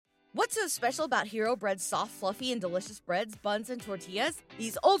What's so special about Hero Bread's soft, fluffy, and delicious breads, buns, and tortillas?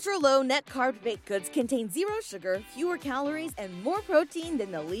 These ultra-low net-carb baked goods contain zero sugar, fewer calories, and more protein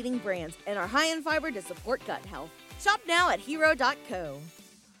than the leading brands, and are high in fiber to support gut health. Shop now at hero.co.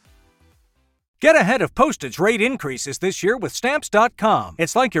 Get ahead of postage rate increases this year with Stamps.com.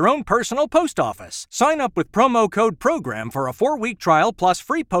 It's like your own personal post office. Sign up with promo code PROGRAM for a 4-week trial plus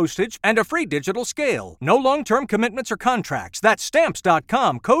free postage and a free digital scale. No long-term commitments or contracts. That's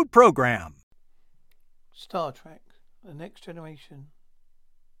Stamps.com, code PROGRAM. Star Trek, The Next Generation.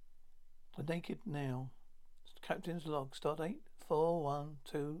 The Naked Now. Captain's log, stardate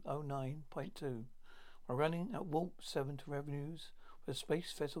 41209.2. We're running at warp 7 to revenues with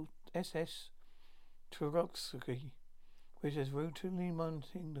space vessel SS Turovsky, which is routinely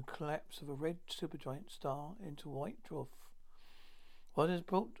monitoring the collapse of a red supergiant star into white dwarf. What has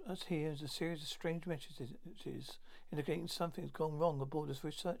brought us here is a series of strange messages indicating something has gone wrong aboard this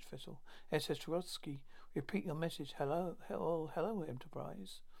research vessel. SS Turovsky, repeat your message. Hello,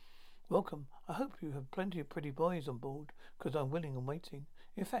 Enterprise. Welcome. I hope you have plenty of pretty boys on board, because I'm willing and waiting.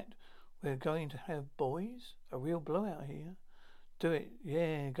 In fact, we're going to have boys? A real blowout here. Do it.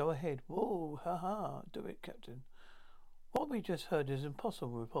 Yeah, go ahead. Whoa, ha. Do it, Captain. What we just heard is an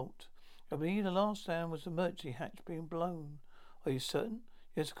impossible report. I believe the last sound was the emergency hatch being blown. Are you certain?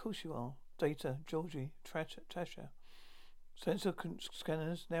 Yes, of course you are. Data, Georgie, Tasha. Sensor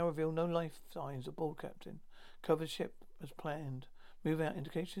scanners now reveal no life signs aboard, Captain. Cover ship as planned. Move out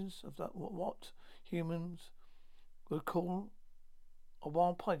indications of that what humans would call a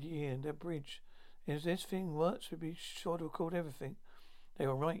wild party in their bridge. If this thing works, we'd be sure to record everything. They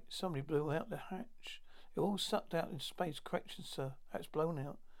were right. Somebody blew out the hatch. It all sucked out in space. Correction, sir. Hatch blown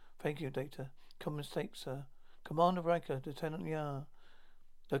out. Thank you, Data. Common mistake, sir. Commander Riker, Lieutenant Yar.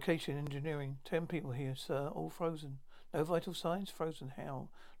 Location engineering. 10 people here, sir. All frozen. No vital signs? Frozen how?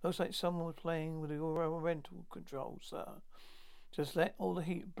 Looks like someone was playing with the rental control, sir. Just let all the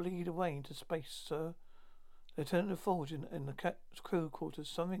heat bleed away into space, sir. Lieutenant Forge in the crew quarters.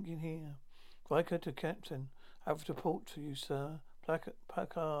 Something in here. Riker to Captain. I have to report to you, sir.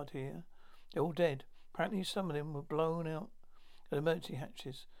 Packard here. They're all dead. Apparently some of them were blown out at emergency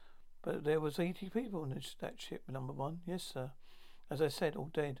hatches. But there was 80 people in that ship, number 1. Yes, sir. As I said, all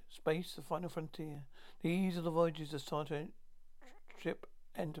dead. Space, the final frontier. These are the voyages of Starship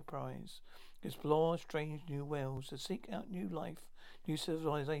Enterprise. Explore strange new worlds, to seek out new life, new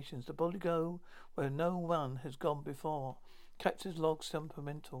civilizations, to boldly go where no one has gone before. Captain's log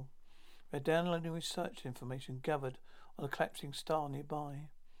supplemental. We're downloading research information gathered on a collapsing star nearby.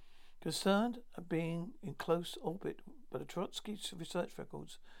 Concerned at being in close orbit, but the Trotsky research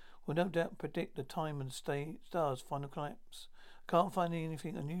records will no doubt predict the time of the star's final collapse. I can't find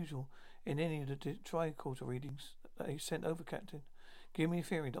anything unusual in any of the tricorder readings that he sent over, Captain. Give me a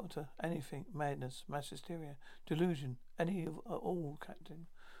theory, Doctor. Anything. Madness, mass hysteria, delusion, any of all, Captain.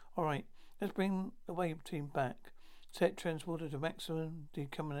 All right, let's bring the wave team back. Set transporter to maximum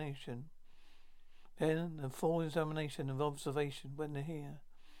decontamination. Then the full examination and observation when they're here.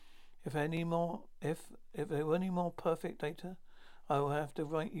 If there were any more perfect data, I will have to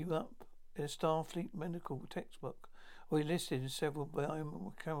write you up in a Starfleet medical textbook. We listed in several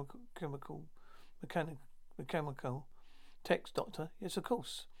biomechanical text, Doctor. Yes, of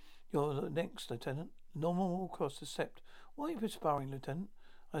course. You're the next, Lieutenant. Normal across the sept. Why are you perspiring, Lieutenant?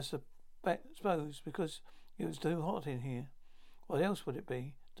 I suppose because it was too hot in here. What else would it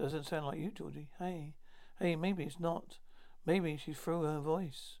be? Doesn't sound like you, Georgie. Hey, maybe it's not. Maybe she threw her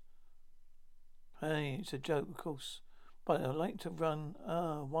voice. Hey, it's a joke, of course. But I'd like to run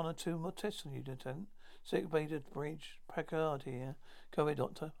 1 or 2 more tests on you, Lieutenant. Sick bay to bridge. Packard here. Go ahead,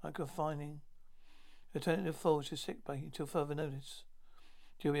 Doctor. I'm confining Lieutenant Forge to sick bay until further notice.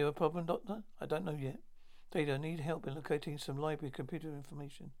 Do we have a problem, Doctor? I don't know yet. Data, I need help in locating some library computer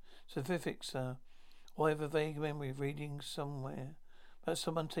information. Specifics, sir. Or I have a vague memory of reading somewhere about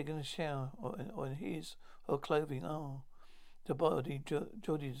someone taking a shower or in his or clothing. Oh, the body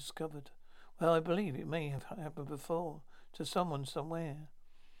Geordie discovered. Well, I believe it may have happened before to someone somewhere.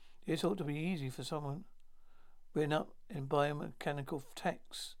 This ought to be easy for someone written up in biomechanical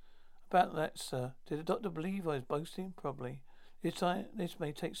texts. About that, sir. Did the doctor believe I was boasting? Probably. This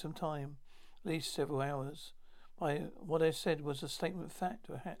may take some time, at least several hours. What I said was a statement of fact.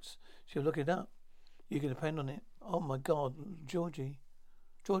 Perhaps she'll look it up. You can depend on it. Oh my God, Geordie.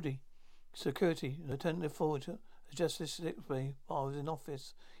 Security. Lieutenant Forge adjusted this display while I was in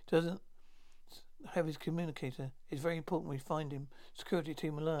office. He doesn't have his communicator. It's very important we find him. Security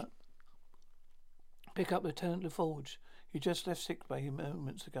team alert. Pick up Lieutenant LaForge. You just left sick bay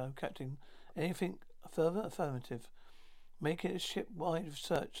moments ago, Captain. Anything further? Affirmative. Make it a ship-wide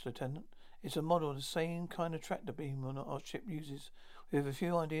search, Lieutenant. It's a model of the same kind of tractor beam our ship uses, with a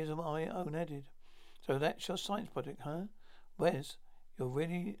few ideas of my own added. So that's your science project, huh? Wes, you're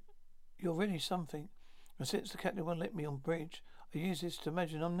really something. And since the captain won't let me on bridge, I use this to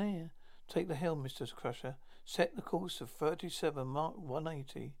imagine I'm there. Take the helm, Mr. Crusher. Set the course of 37 Mark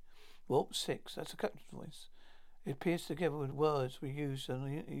 180. Warp 6. That's the captain's voice. It appears together with words we use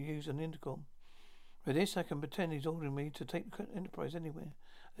an intercom. With this, I can pretend he's ordering me to take the Enterprise anywhere.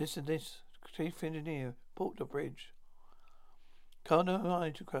 Listen to this. Chief Engineer, report to bridge. Colonel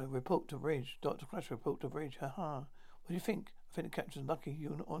Hydro, report to bridge. Dr. Crusher, report to bridge. Ha. What do you think? I think the captain's lucky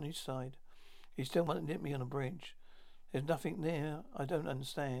you're on his side. He still won't let me on a bridge. There's nothing there I don't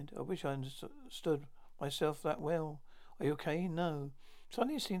understand. I wish I understood myself that well. Are you okay? No.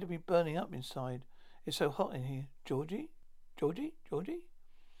 Suddenly it seemed to be burning up inside. It's so hot in here. Georgie?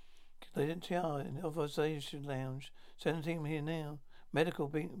 Lieutenant Tiara in the observation lounge. Send a team here now. Medical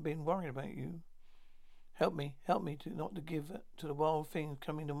been worried about you. Help me not to give to the wild things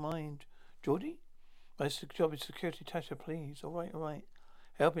coming to mind. Geordie? My job is security, Tasha, please. All right.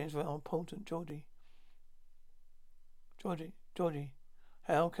 Helping is very important, Geordie.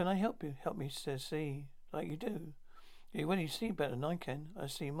 How can I help you? Help me to see like you do. When you see better than I can, I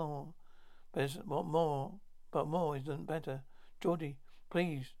see more. But more isn't better. Geordie,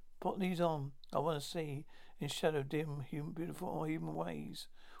 please, put these on. I want to see in shadow dim, beautiful human ways.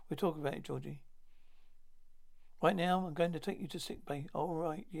 We'll talk about it, Geordie. Right now, I'm going to take you to sickbay. All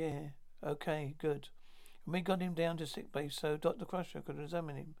right, yeah. Okay, good. And we got him down to sickbay so Dr. Crusher could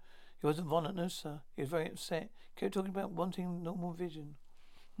examine him. He wasn't violent, no, sir. He was very upset. Kept talking about wanting normal vision.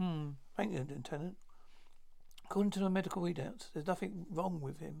 Thank you, Lieutenant. According to the medical readouts, there's nothing wrong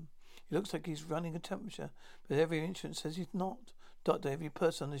with him. He looks like he's running a temperature, but every instrument says he's not. Doctor, every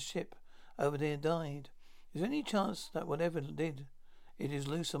person on the ship over there died. Is there any chance that whatever did, it is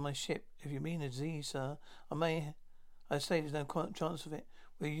loose on my ship? If you mean a disease, sir, I say there's no chance of it.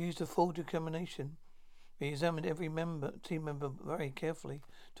 We used a full determination. We examined every team member very carefully.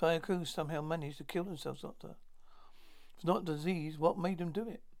 Entire crew somehow managed to kill themselves, Doctor. If it's not disease, what made them do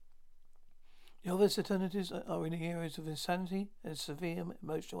it? The obvious alternatives are in the areas of insanity and severe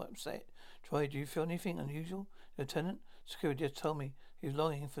emotional upset. Troy, do you feel anything unusual? Lieutenant, security just told me he was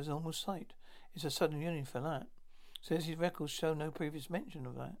longing for his normal sight. It's a sudden yearning for that. Says his records show no previous mention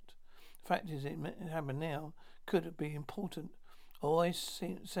of that. The fact is, it happened now. Could it be important? All I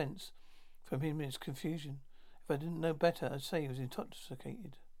sense from him is confusion. If I didn't know better, I'd say he was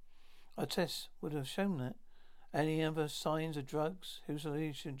intoxicated. Our tests would have shown that. Any other signs of drugs,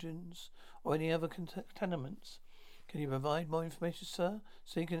 hallucinogens, or any other contaminants? Can you provide more information, sir?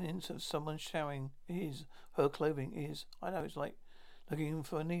 Seeking an of someone showering her clothing is, I know it's like looking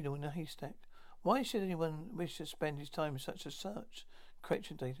for a needle in a haystack. Why should anyone wish to spend his time in such a search?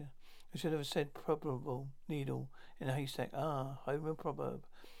 Correction data. I should have said probable needle in a haystack. Homer proverb.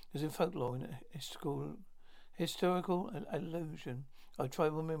 As in folklore, in a historical allusion of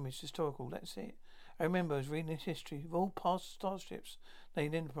tribal memories. Historical, that's it. I remember I was reading this history of all past starships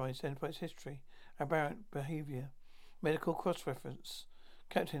named Enterprise history, aberrant behavior, medical cross-reference.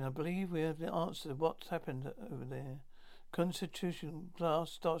 Captain, I believe we have the answer to what's happened over there. Constitution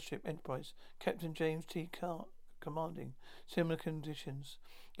class starship Enterprise, Captain James T. Clark commanding. Similar conditions.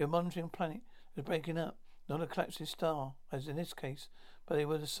 Your monitoring planet was breaking up, not a collapsing star, as in this case, but they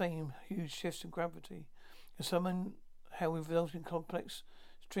were the same huge shifts in gravity. And somehow resulting in complex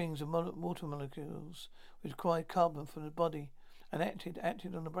strings of water molecules which required carbon from the body and acted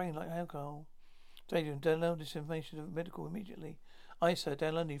on the brain like alcohol. Adrian, download this information of medical immediately. ISA,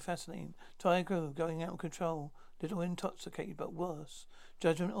 downloading, fascinating. Tiger going out of control. Little intoxicated, but worse.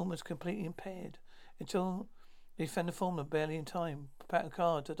 Judgment almost completely impaired. Until they found the formula barely in time. Pat a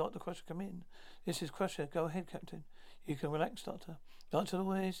card to Dr. Crusher come in. This is Crusher. Go ahead, Captain. You can relax, Doctor. The answer to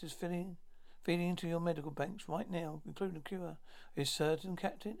all this is feeding into your medical banks right now, including a cure. Is certain,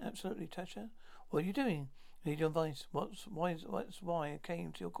 Captain? Absolutely, Tasha. What are you doing? I need your advice. That's why I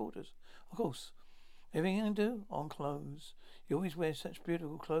came to your quarters. Of course. Everything I do on clothes. You always wear such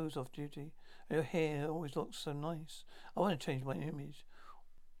beautiful clothes off duty. And your hair always looks so nice. I want to change my image.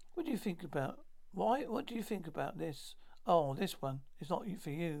 What do you think about what do you think about this? Oh, this one. It's not for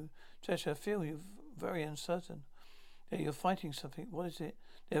you. Tasha, I feel you're very uncertain. Yeah, you're fighting something. What is it?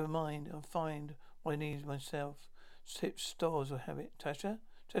 Never mind. I'll find what I need myself. Stores will have it. Tasha,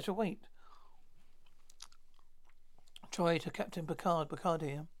 wait. Try to Captain Picard. Picard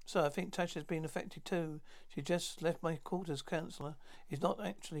here. Sir, I think Tasha's been affected too. She just left my quarters, Counselor. It's not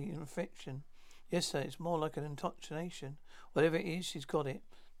actually an infection. Yes, sir, it's more like an intoxication. Whatever it is, she's got it.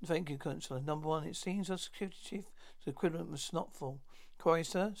 Thank you, Consular. Number 1, it seems our security chief is the equivalent of Snotful. Quarry,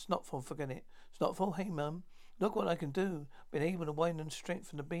 sir? Snotful, forget it. Snotful, hey, Mum. Look what I can do. Been able to widen and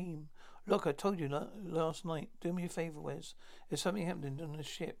strengthen the beam. Look, I told you last night. Do me a favour, Wes. If something happened on the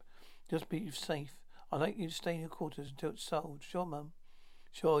ship, just be safe. I'd like you to stay in your quarters until it's solved. Sure, Mum.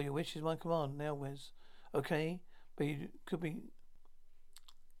 Sure, your wish is my command. Now, Wes. Okay, but you could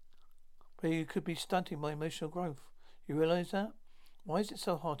be stunting my emotional growth. You realise that? Why is it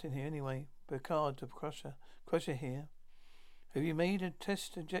so hot in here anyway? Picard to Crusher. Crusher here. Have you made a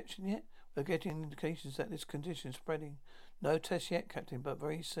test injection yet? We're getting indications that this condition is spreading. No test yet, Captain, but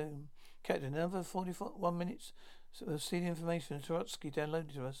very soon. Captain, another 41 minutes. So see the information Trotsky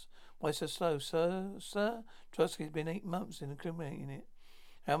downloaded to us. Why so slow, sir? Trotsky's been 8 months in accumulating it.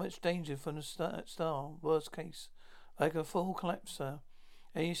 How much danger from the star? Worst case. Like a full collapse, sir.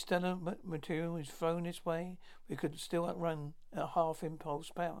 Any stellar material is thrown this way, we could still outrun at half impulse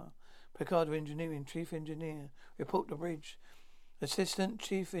power. Picard Engineering, Chief Engineer, report to bridge. Assistant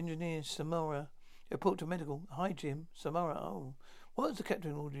Chief Engineer, Samara, report to medical. Hi, Jim. Samara, oh. What was the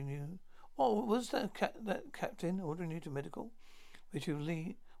captain ordering you? What was that captain ordering you to medical? Which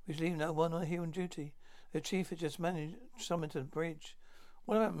leave no one here on duty. The chief had just summoned to the bridge.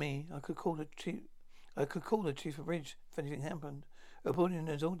 What about me? I could call the chief of bridge if anything happened. Reporting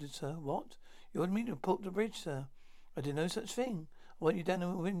as ordered, sir. What? You ordered me to report to the bridge, sir? I did no such thing. I want you down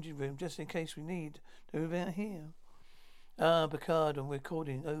in the engine room just in case we need to move out here. Picard, I'm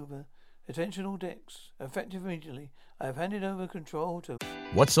recording. Over. Attention all decks. Effective immediately. I have handed over control to...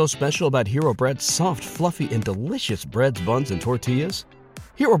 What's so special about Hero Bread's soft, fluffy, and delicious breads, buns, and tortillas?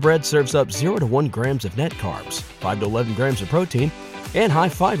 Hero Bread serves up 0 to 1 grams of net carbs, 5 to 11 grams of protein, and high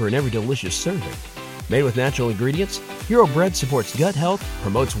fiber in every delicious serving. Made with natural ingredients, Hero Bread supports gut health,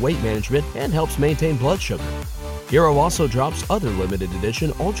 promotes weight management, and helps maintain blood sugar. Hero also drops other limited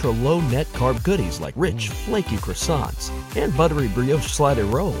edition ultra-low net carb goodies like rich, flaky croissants and buttery brioche slider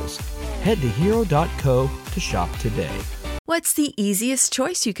rolls. Head to hero.co to shop today. What's the easiest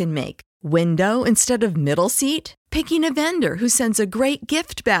choice you can make? Window instead of middle seat? Picking a vendor who sends a great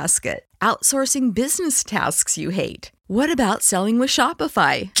gift basket? Outsourcing business tasks you hate? What about selling with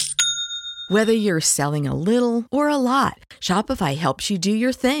Shopify? Whether you're selling a little or a lot, Shopify helps you do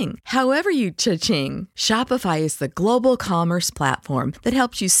your thing, however you cha-ching. Shopify is the global commerce platform that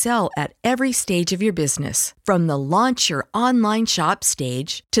helps you sell at every stage of your business. From the launch your online shop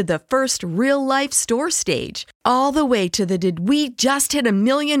stage to the first real-life store stage, all the way to the did we just hit 1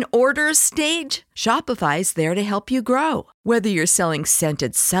 million orders stage. Shopify's there to help you grow. Whether you're selling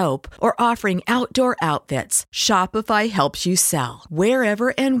scented soap or offering outdoor outfits, Shopify helps you sell.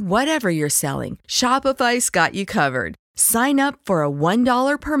 Wherever and whatever you're selling, Shopify's got you covered. Sign up for a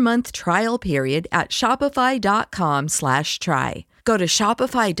 $1 per month trial period at shopify.com/try. Go to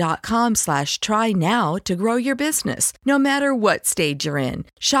shopify.com/try now to grow your business, no matter what stage you're in.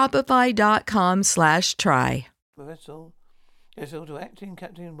 Shopify.com/try. Vessel to acting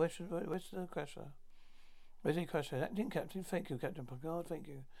captain Wesley Crusher. Wesley Crusher, acting captain. Thank you, Captain Picard. Thank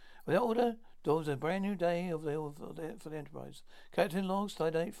you. With order, doors a brand new day for the Enterprise. Captain log,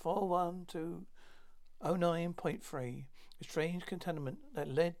 stardate 41209.3. A strange contaminant that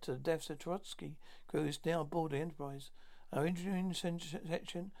led to the deaths of Trotsky crew is now aboard the Enterprise. Our engineering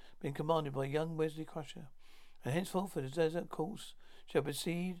section being commanded by young Wesley Crusher, and henceforth for the desert course shall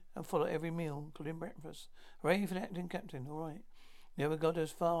proceed and follow every meal, including breakfast. Hooray for the acting captain, all right. Never got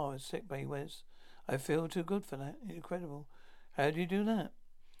as far as sick bay, Wes. I feel too good for that. Incredible. How do you do that?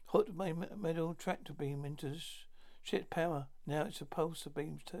 Hooked my metal tractor beam into ship's power. Now it's supposed to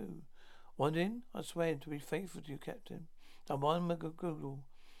beams too. One in, I swear to be faithful to you, Captain. I'm one Google.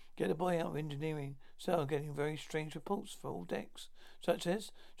 Get the boy out of engineering. So I'm getting very strange reports for all decks. Such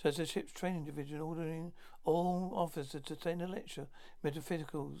as the ship's training division ordering all officers to attend a lecture.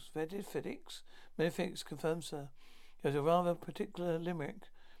 Metaphysics confirmed, sir. There's a rather particular limerick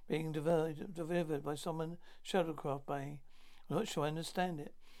being delivered by someone shuttlecraft bay. I'm not sure I understand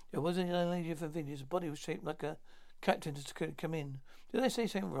it. There was a young lady from Vilnius. Her body was shaped like a captain to security come in. Did I say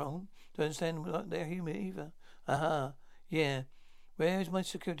something wrong? Don't understand like they're human either. Aha. Yeah. Where is my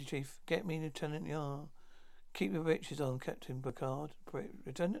security chief? Get me Lieutenant Yar. Keep your breeches on, Captain Picard.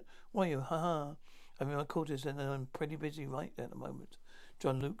 Lieutenant? Why you? Ha. I'm in my quarters and I'm pretty busy right at the moment.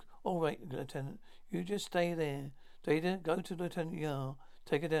 John Luke. All right, Lieutenant. You just stay there. Data, go to Lieutenant Yar.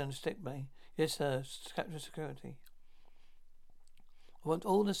 Take her down to stick bay. Yes, sir. Captain Security. I want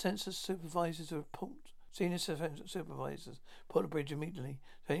all the census supervisors to report. Senior supervisors. Put the bridge immediately.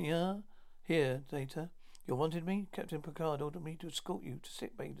 Lieutenant Yar? Here, Data. You wanted me? Captain Picard ordered me to escort you to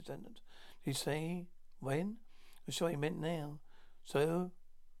sick bay, Lieutenant. Did he say when? I'm sure he meant now. So,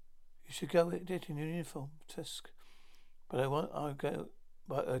 You should go with it in your uniform, Tusk. But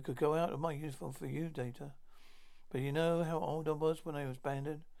I could go out of my uniform for you, Data. But you know how old I was when I was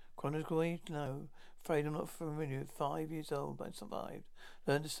banded? Chronological age? No. Afraid I'm not familiar. 5 years old, but I survived.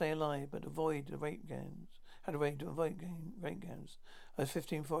 Learned to stay alive, but avoid the rape gangs. Had a way to avoid rape gangs. I was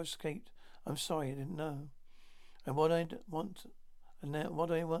 15 before I escaped. I'm sorry, I didn't know. And what I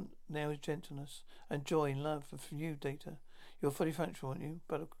want now is gentleness and joy and love for you, Data. You're fully functional, aren't you?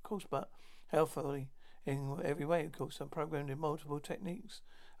 But of course, how fully? In every way, of course. I'm programmed in multiple techniques,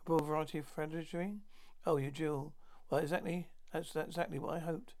 a broad variety of predatory. Oh, you're dual. Well, that's exactly what I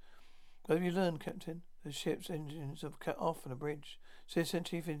hoped. What have you learned, Captain? The ship's engines have cut off on the bridge. Citizen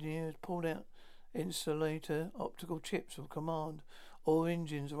Chief Engineer has pulled out insulator optical chips of command. All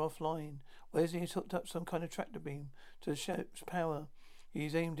engines are offline. Wesley has hooked up some kind of tractor beam to the ship's power.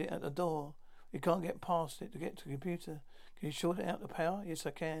 He's aimed it at the door. We can't get past it to get to the computer. Can you short it out the power? Yes, I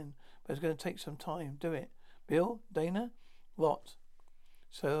can. But it's going to take some time. Do it. Bill? Dana? What?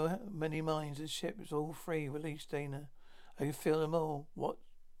 So many minds. This ship is all free. Release, Dana. I can feel them all. What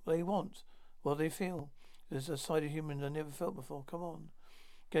they want. What they feel. There's a side of human I never felt before. Come on.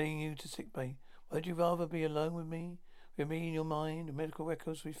 Getting you to sickbay. Would you rather be alone with me? With me in your mind? The medical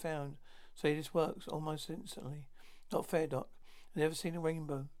records we found say this works almost instantly. Not fair, Doc. I've never seen a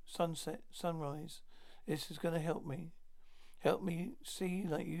rainbow. Sunset. Sunrise. This is going to help me. Help me see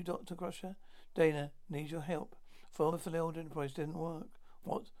like you, Dr. Crusher? Dana needs your help. Formula for the old enterprise didn't work.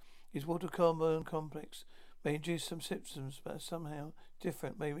 What? His water carbon complex may induce some symptoms, but somehow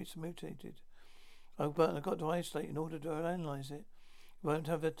different. Maybe it's mutated. But I got to isolate in order to analyze it. You won't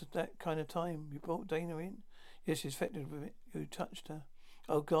have that kind of time. You brought Dana in? Yes, she's affected with it. You touched her.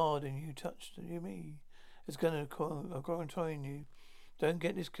 Oh, God, and you touched her. You me. It's going to quarantine you. Don't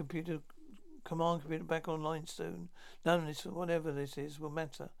get this command computer back online soon. None of this, whatever this is, will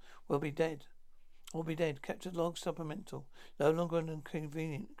matter. We'll be dead. We'll be dead. Captured log supplemental. No longer an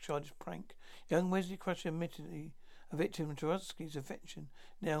inconvenient childish prank. Young Wesley Crusher admittedly a victim of Trotsky's affection.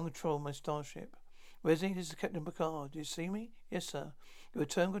 Now in control of my starship. Wesley, this is Captain Picard. Do you see me? Yes, sir. You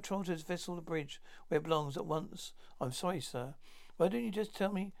return control to this vessel, the bridge, where it belongs at once. I'm sorry, sir. Why don't you just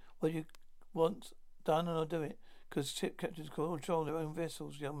tell me what you want done and I'll do it? Because ship captains control their own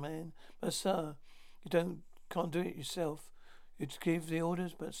vessels, young man. But, sir, you can't do it yourself. You give the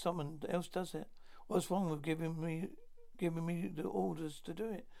orders, but someone else does it. What's wrong with giving me the orders to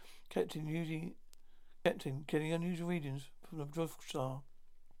do it? Captain, getting unusual readings from the Drostar.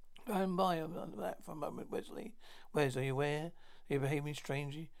 Go and buy that for a moment, Wesley. Wes, are you aware you're behaving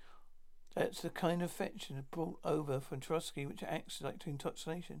strangely? That's the kind of affection brought over from Trotsky which acts like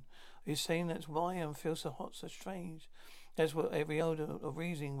intoxication. Are you saying that's why I feel so hot, so strange? That's what every odor of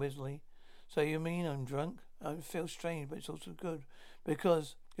reasoning, Wesley. So you mean I'm drunk? I feel strange, but it's also good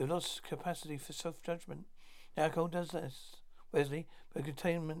because you've lost capacity for self-judgment. Alcohol does this, Wesley, but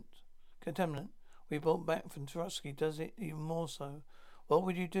contaminant we brought back from Trotsky does it even more so. What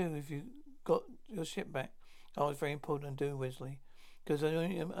would you do if you got your ship back? Oh, it's very important to do, Wesley. Because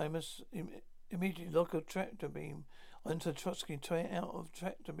I must immediately lock a tractor beam onto Trotsky and try it out of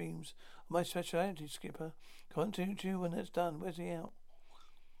tractor beams. My speciality, Skipper. Contact you when that's done. Wesley out.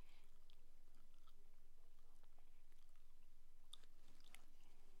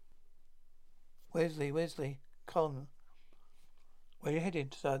 Wesley, Con. Where you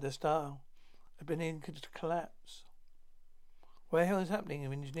headed, sir? The star. I've been in to collapse. What the hell is happening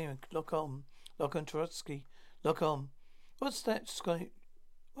in engineering? Lock on. Lock on Trotsky. Lock on. What's that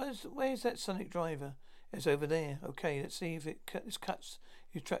where's that sonic driver? It's over there. Okay, let's see if it cuts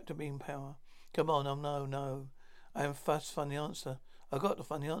your tractor beam power. Come on, oh no. I have fast funny answer. I got the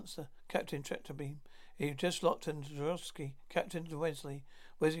funny answer. Captain Tractor Beam. He just locked into Trotsky. Captain to Wesley.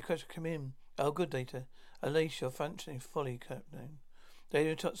 Wesley Crusher, come in. Oh, good, Data. Unleash your functioning folly, Captain. Data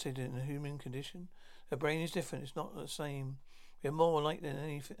intoxicated in the human condition. The brain is different. It's not the same. We are more alike than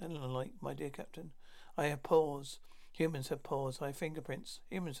anything alike, my dear Captain. I have paws. Humans have paws. I have fingerprints.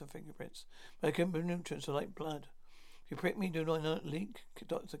 Humans have fingerprints. My nutrients are like blood. If you prick me, do I not leak?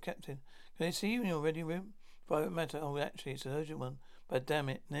 Dr. Captain. Can I see you in your ready room? Private matter. Oh, actually, it's an urgent one. But damn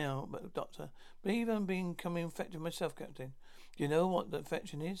it, now, Doctor. Believe I'm becoming infected myself, Captain. Do you know what the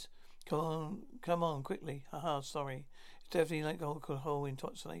infection is? Come on, quickly. Haha, sorry. It's definitely like alcohol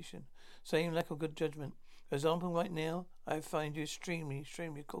intoxication. Same lack of good judgment. For example, right now, I find you extremely,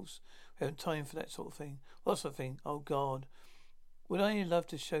 of course. We have time for that sort of thing. What sort of thing? Oh, God. Would I love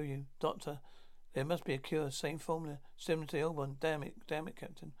to show you, Doctor? There must be a cure, same formula, similar to the old one. Damn it,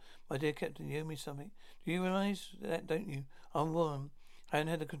 Captain. My dear Captain, you owe me something. Do you realize that, don't you? I'm a woman. I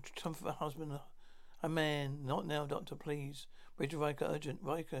haven't had a comfort husband A man. Not now, doctor, please. Bridge Riker, urgent.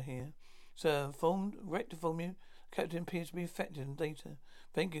 Riker here. Sir, wrecked to inform you. Captain appears to be affected in data.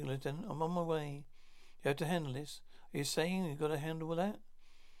 Thank you, Lieutenant. I'm on my way. You have to handle this. Are you saying you've got to handle that?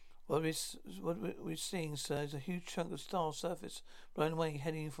 What we're seeing, sir, is a huge chunk of star surface blown away,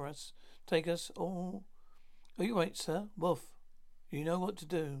 heading for us. Take us all. Are you right, sir? Wolf. You know what to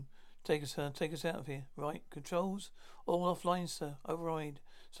do. Take us, sir. Take us out of here. Right. Controls? All offline, sir. Override.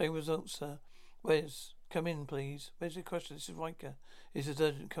 Same results, sir. Wes, come in, please. Where's the question? This is Riker. This is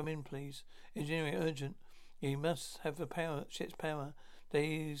urgent. Come in, please. Engineering urgent. You must have the power. Ship's power.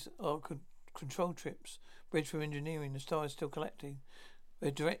 These are control trips. Bridge for engineering. The star is still collecting.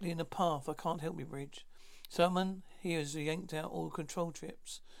 We're directly in the path. I can't help you, Bridge. Someone here has yanked out all the control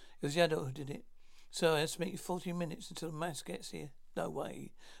trips. It was the adult who did it. So I estimate 14 minutes until the mass gets here. No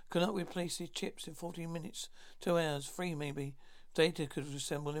way. Cannot replace these chips in 14 minutes. 2 hours. 3 maybe. Data could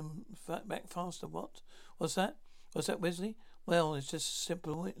assemble him back faster. What? What's that? What's that, Wesley? Well, it's just a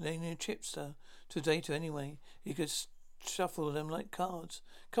simple linear chip, sir. To Data anyway. You could shuffle them like cards.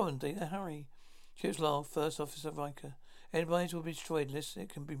 Come on, Data, hurry. Ship's log, First Officer Riker. Enterprise will be destroyed unless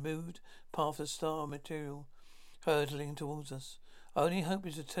it can be moved past the star material hurtling towards us. Our only hope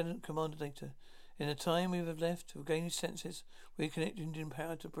is Lieutenant Commander Data. In the time we have left to regain his senses, we connect engine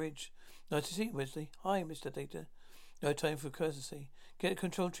power to Bridge. Nice to see you, Wesley. Hi, Mr. Data. No time for courtesy. Get the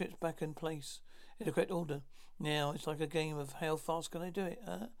control trips back in place in the correct order. Now it's like a game of how fast can I do it,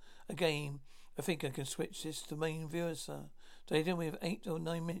 huh? A game. I think I can switch this to main viewer, sir. Data, we have 8 or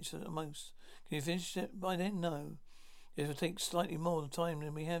 9 minutes at the most. Can you finish it by then? No. It will take slightly more time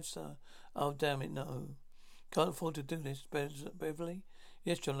than we have, sir. Oh, damn it, no. Can't afford to do this, Beverly.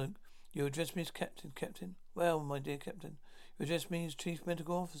 Yes, John Luke. You address me as Captain. Well, my dear Captain, you address me as Chief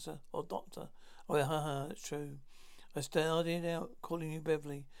Medical Officer or Doctor. Oh, haha, that's true. I started out calling you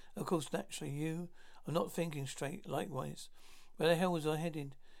Beverly. Of course, naturally, you are not thinking straight. Likewise. Where the hell was I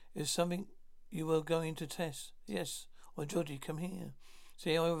headed? Is something you were going to test? Yes. Or Georgie, come here.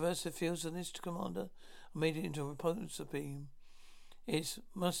 See how I reversed the fields of this, Commander? I made it into a repulsor beam. It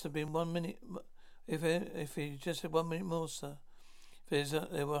must have been 1 minute. If it just had 1 minute more, sir. They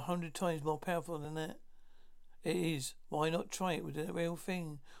were 100 times more powerful than that. It is. Why not try it with the real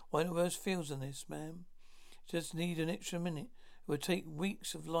thing? Why not reverse fields than this, ma'am? Just need an extra minute. It would take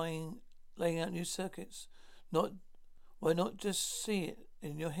weeks of laying out new circuits. Why not just see it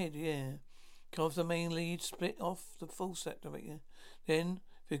in your head? Yeah. Cut off the main lead, split off the full activator. Then,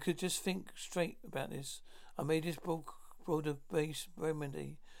 if you could just think straight about this. I made this broader base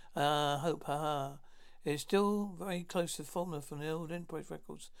remedy. Hope, haha. It's still very close to the formula from the old Enterprise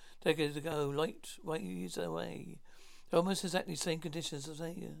records. Decades ago, light years away. Almost exactly the same conditions as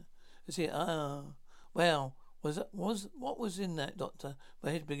here. Well, what was in that, Doctor? My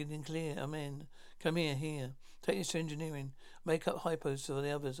head beginning clear. Amen. Come here. Take this to engineering. Make up hypos for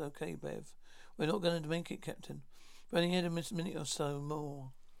the others. Okay, Bev. We're not going to make it, Captain. We're only had a minute or so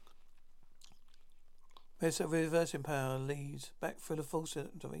more. There's a reversing power leads back through the false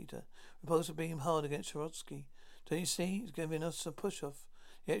activator. Repulsor beam hard against Swarovski. Don't you see? It's giving us a push off.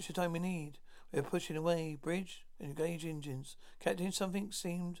 The extra time we need. We're pushing away. Bridge, engage engines. Captain, something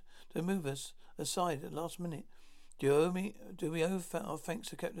seemed to move us aside at the last minute. Do we owe our thanks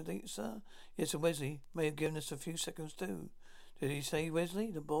to Captain Data, sir? Yes, and Wesley may have given us a few seconds too. Did he say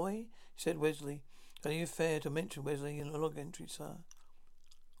Wesley, the boy? He said Wesley. Are you fair to mention Wesley in the log entry, sir?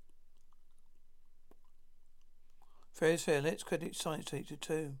 Fair is fair. Let's credit science teacher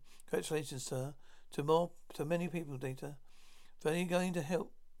too. Congratulations, sir. To many people, Data. I'm only going to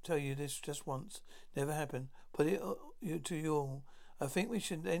tell you this just once. Never happened. Put it to you all. I think we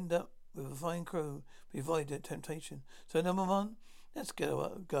should end up with a fine crew, provided at temptation. So number 1, let's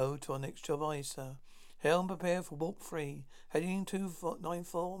go to our next job, sir. Helm prepare for Walk 3, heading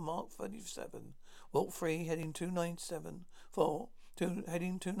 294, Mark 37. Walk 3, heading 297,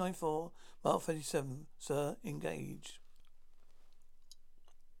 heading 294, Mark 37. Sir, engage.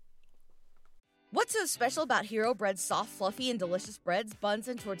 What's so special about Hero Bread's soft, fluffy, and delicious breads, buns,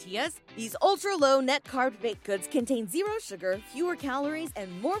 and tortillas? These ultra-low net-carb baked goods contain 0 sugar, fewer calories,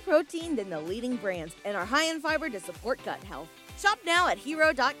 and more protein than the leading brands, and are high in fiber to support gut health. Shop now at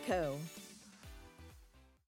Hero.co.